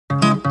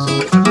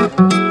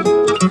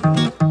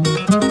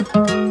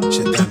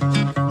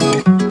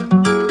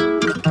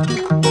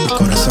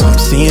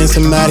Seeing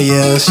somebody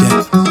else,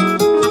 yeah.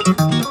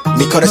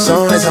 Mi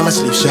corazón is on my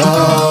sleeve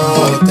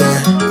shoulder.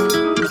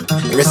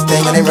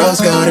 Everything in a rose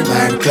gold and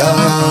my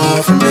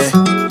glow from it.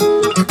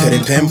 I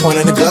couldn't pinpoint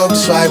on the globe,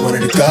 that's why I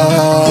wanted to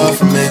go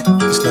from it.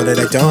 Just know that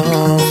I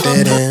don't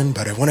fit in,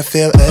 but I wanna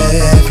feel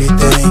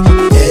everything,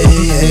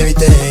 yeah,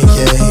 everything,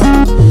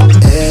 yeah.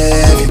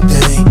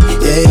 Everything,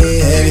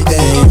 yeah,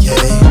 everything,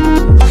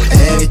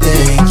 yeah.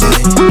 Everything,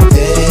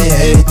 yeah,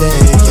 yeah,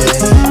 everything,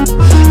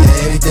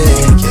 yeah.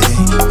 Everything,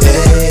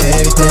 yeah,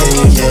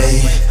 everything,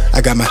 yeah. I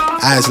got my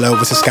eyes low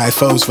with the sky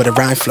flows where the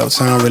rhyme floats.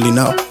 I don't really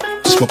know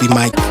just what we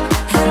might.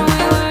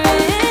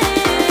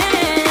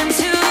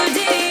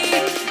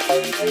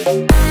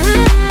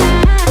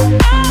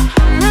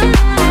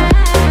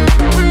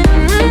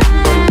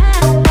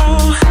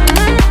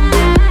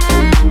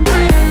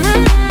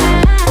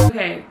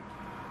 Okay,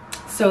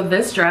 so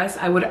this dress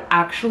I would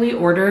actually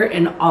order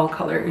in all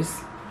colors.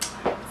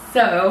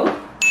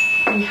 So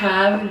we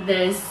have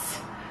this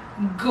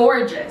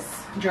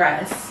gorgeous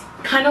dress,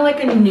 kind of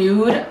like a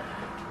nude,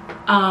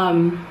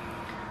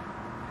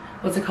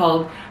 what's it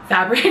called,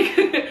 fabric.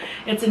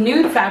 It's a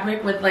nude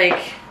fabric with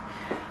like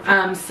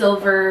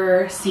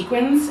silver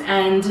sequins,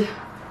 and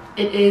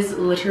it is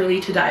literally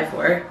to die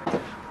for.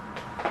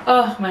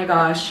 Oh my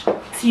gosh.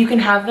 So you can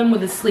have them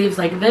with the sleeves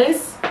like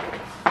this,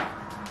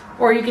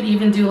 or you could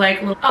even do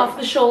like little off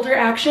the shoulder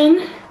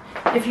action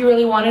if you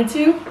really wanted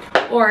to,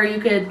 or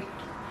you could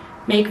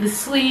make the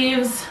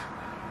sleeves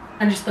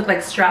and just look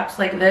like straps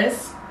like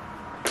this,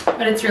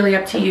 but it's really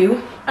up to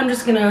you. I'm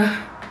just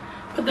gonna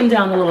put them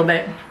down a little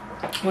bit.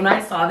 When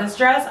I saw this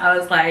dress, I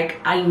was like,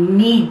 I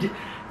need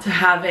to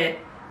have it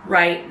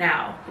right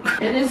now.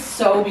 It is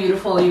so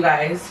beautiful, you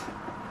guys.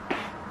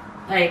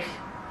 Like,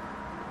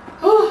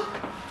 whew,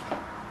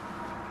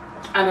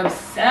 I'm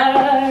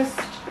obsessed.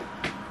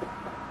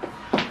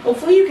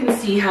 Hopefully you can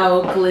see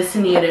how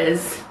glistening it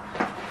is.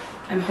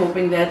 I'm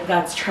hoping that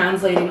that's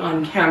translating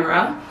on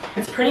camera.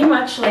 It's pretty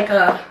much like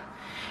a,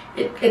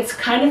 it's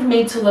kind of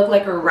made to look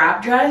like a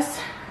wrap dress.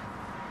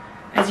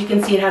 As you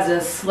can see, it has a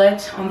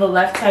slit on the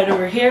left side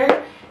over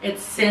here.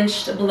 It's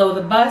cinched below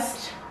the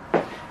bust.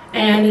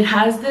 And it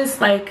has this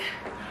like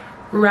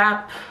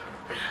wrap,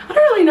 I don't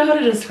really know how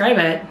to describe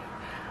it.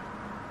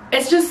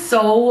 It's just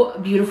so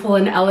beautiful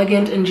and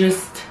elegant and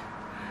just,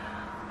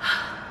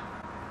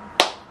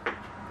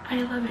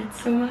 I love it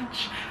so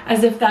much.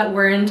 As if that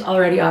weren't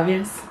already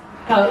obvious.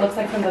 How it looks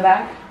like from the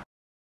back.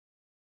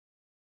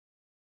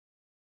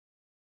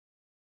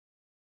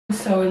 I'm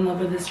so in love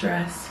with this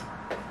dress.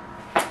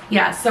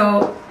 Yeah,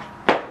 so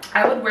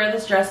I would wear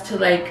this dress to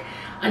like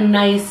a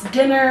nice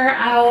dinner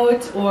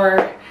out,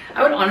 or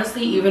I would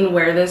honestly even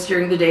wear this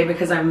during the day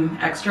because I'm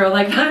extra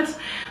like that.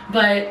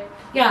 But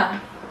yeah,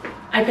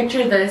 I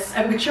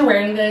picture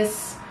wearing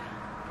this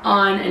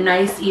on a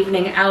nice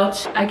evening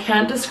out. I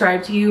can't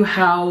describe to you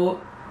how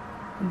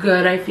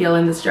good I feel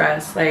in this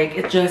dress. Like,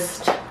 it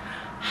just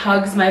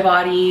hugs my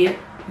body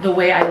the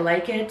way I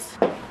like it.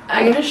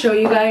 I'm gonna show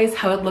you guys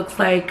how it looks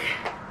like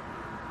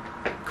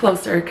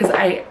closer, because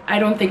I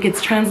don't think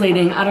it's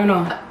translating. I don't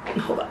know.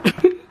 Hold on.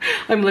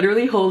 I'm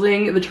literally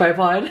holding the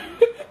tripod.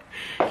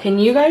 Can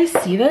you guys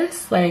see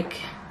this?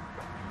 Like,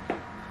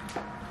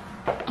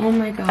 oh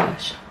my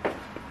gosh.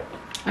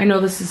 I know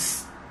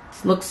this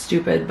looks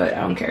stupid, but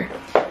I don't care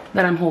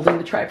that I'm holding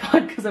the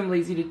tripod because I'm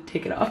lazy to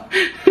take it off.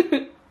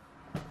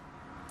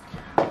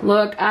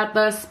 Look at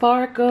the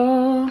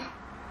sparkle.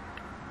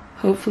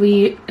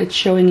 Hopefully it's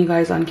showing you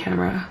guys on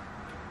camera.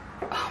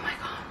 Oh my gosh.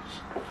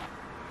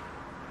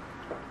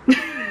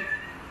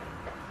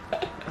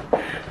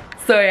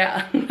 So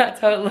yeah, that's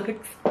how it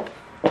looks.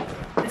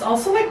 It's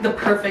also like the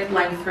perfect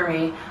length for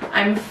me.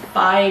 I'm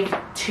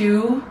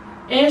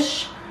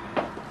 5'2"-ish,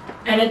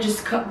 and it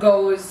just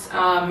goes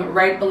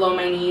right below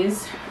my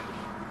knees.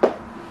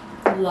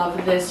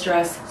 Love this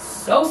dress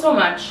so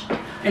much.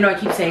 I know I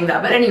keep saying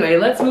that, but anyway,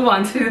 let's move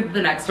on to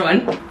the next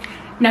one.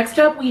 Next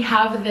up, we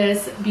have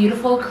this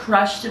beautiful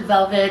crushed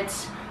velvet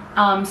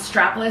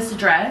strapless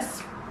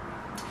dress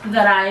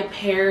that I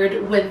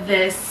paired with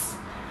this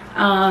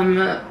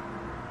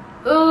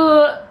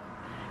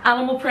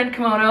animal print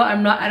kimono.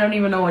 I don't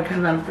even know what kind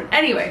of animal print.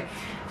 Anyway,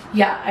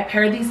 yeah, I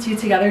paired these two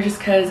together just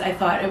because I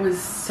thought it was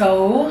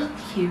so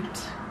cute.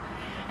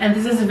 And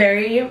this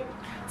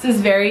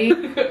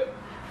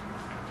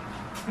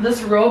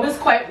robe is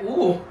quite,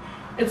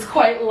 it's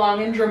quite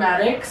long and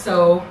dramatic.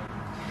 So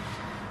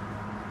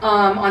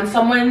on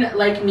someone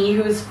like me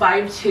who's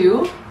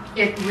 5'2",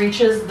 it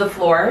reaches the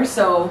floor.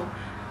 So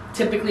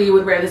typically you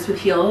would wear this with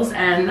heels,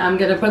 and I'm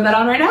gonna put that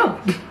on right now.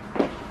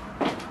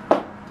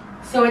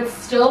 So it's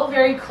still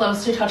very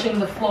close to touching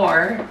the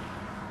floor,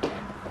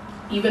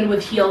 even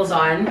with heels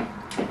on,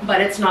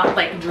 but it's not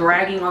like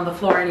dragging on the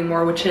floor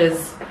anymore, which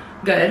is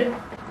good.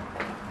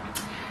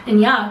 And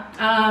yeah,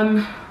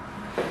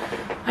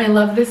 I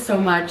love this so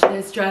much.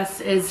 This dress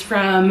is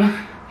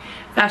from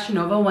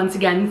Fashionnova, once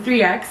again,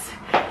 3X.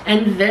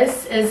 And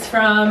this is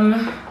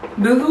from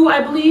Boohoo,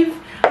 I believe.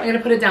 I'm gonna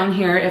put it down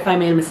here if I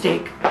made a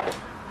mistake.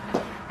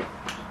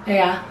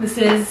 Yeah, this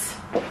is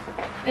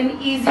an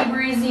easy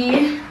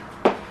breezy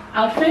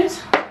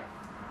outfit.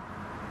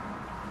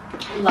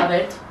 Love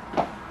it.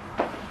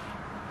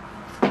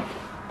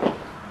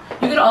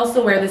 You could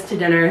also wear this to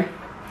dinner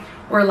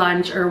or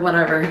lunch or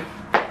whatever.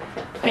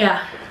 But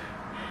yeah,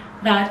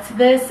 that's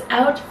this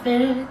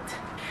outfit.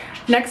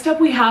 Next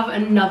up we have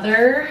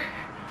another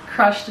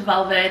crushed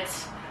velvet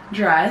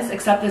dress,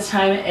 except this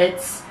time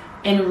it's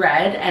in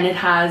red and it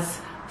has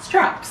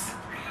straps.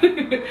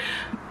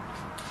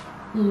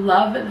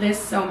 Love this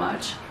so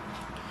much.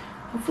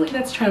 Hopefully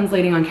that's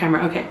translating on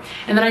camera. Okay,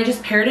 and then I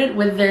just paired it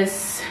with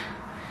this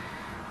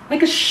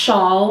like a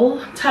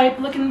shawl type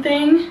looking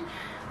thing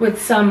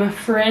with some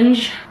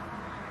fringe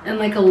and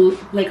like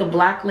a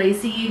black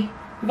lacy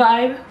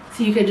vibe.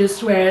 So you could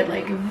just wear it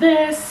like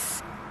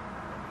this.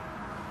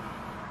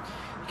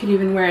 You could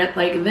even wear it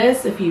like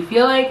this if you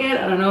feel like it.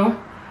 I don't know.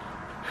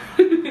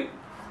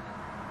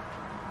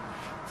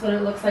 That's what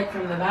it looks like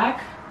from the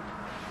back.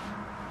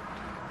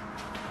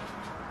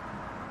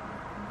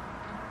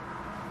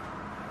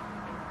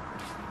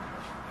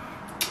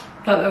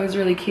 Thought that was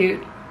really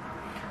cute.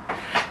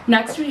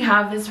 Next we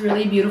have this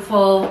really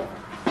beautiful,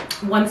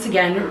 once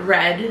again,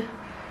 red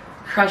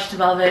crushed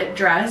velvet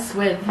dress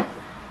with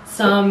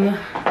some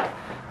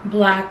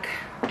black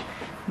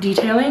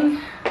detailing.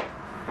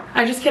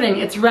 I'm just kidding,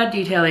 it's red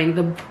detailing.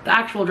 The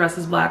actual dress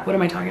is black. What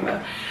am I talking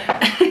about?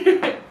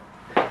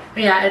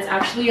 But yeah, it's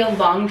actually a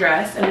long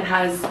dress and it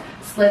has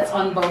slits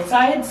on both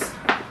sides,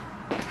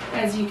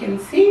 as you can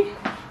see.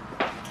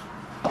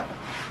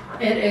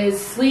 It is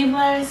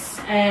sleeveless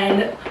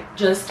and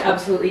just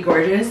absolutely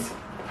gorgeous.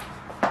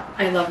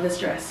 I love this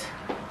dress.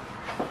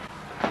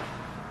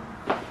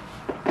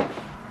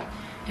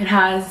 It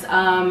has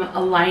a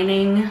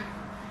lining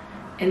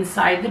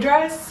inside the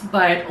dress,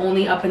 but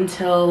only up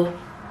until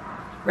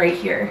right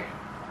here.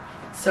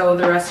 So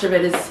the rest of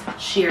it is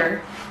sheer,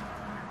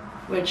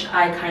 which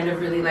I kind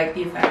of really like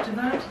the effect of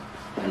that.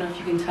 I don't know if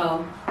you can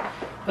tell,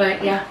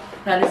 but yeah,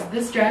 that is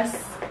this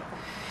dress.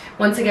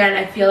 Once again,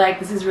 I feel like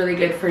this is really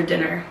good for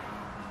dinner.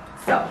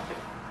 So,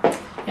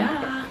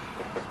 yeah.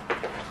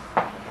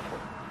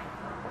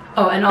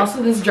 Oh, and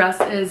also this dress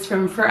is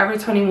from Forever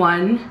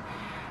 21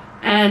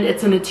 and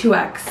it's in a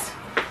 2X.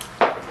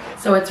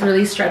 So it's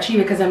really stretchy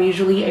because I'm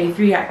usually a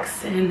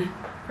 3X in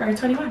Forever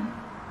 21.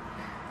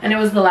 And it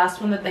was the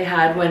last one that they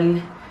had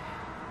when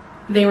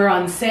they were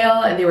on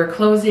sale and they were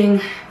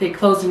closing. They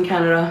closed in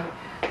Canada,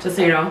 just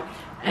so you know.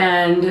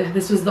 And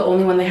this was the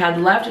only one they had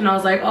left and I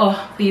was like,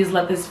 oh, please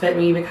let this fit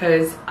me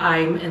because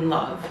I'm in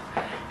love.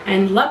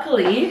 And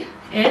luckily,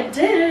 it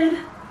did.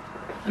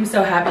 I'm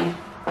so happy.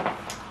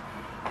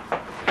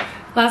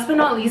 Last but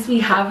not least, we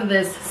have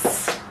this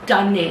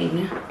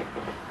stunning,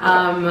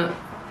 I'm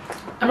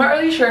not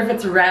really sure if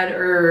it's red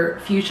or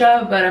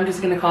fuchsia, but I'm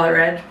just gonna call it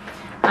red.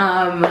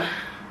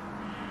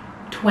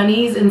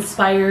 20s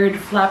inspired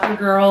flapper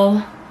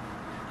girl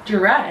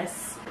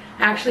dress.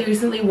 I actually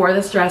recently wore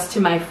this dress to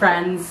my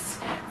friend's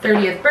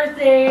 30th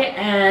birthday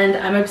and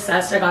I'm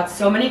obsessed. I got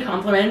so many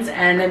compliments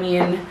and I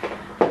mean,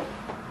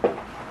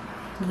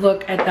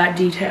 look at that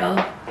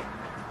detail.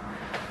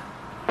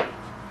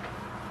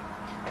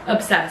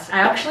 Obsessed. I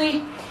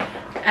actually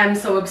am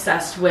so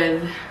obsessed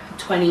with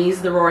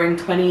 20s, the roaring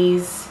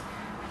 20s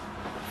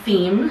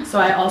theme. So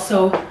I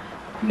also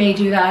may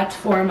do that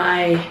for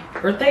my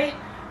birthday.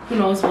 Who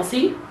knows, we'll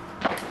see.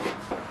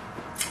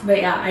 But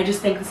yeah, I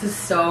just think this is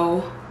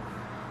so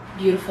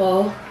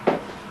beautiful.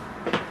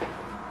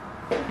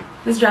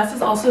 This dress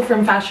is also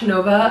from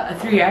Fashionnova, a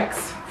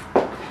 3X.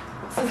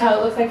 This is how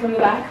it looks like from the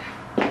back.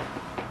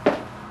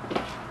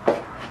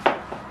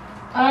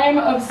 I'm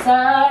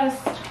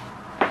obsessed.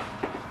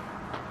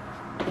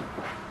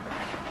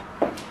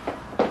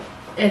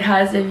 It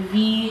has a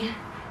V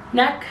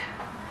neck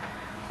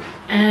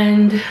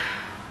and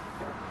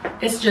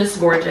it's just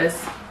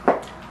gorgeous.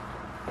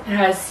 It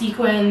has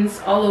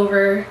sequins all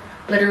over,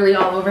 literally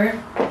all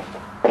over.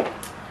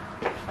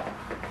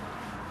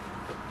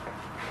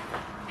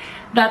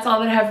 That's all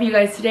that I have for you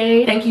guys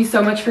today. Thank you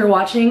so much for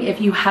watching.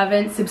 If you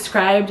haven't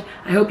subscribed,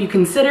 I hope you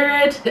consider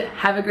it.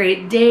 Have a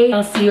great day.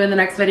 I'll see you in the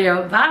next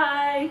video.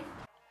 Bye!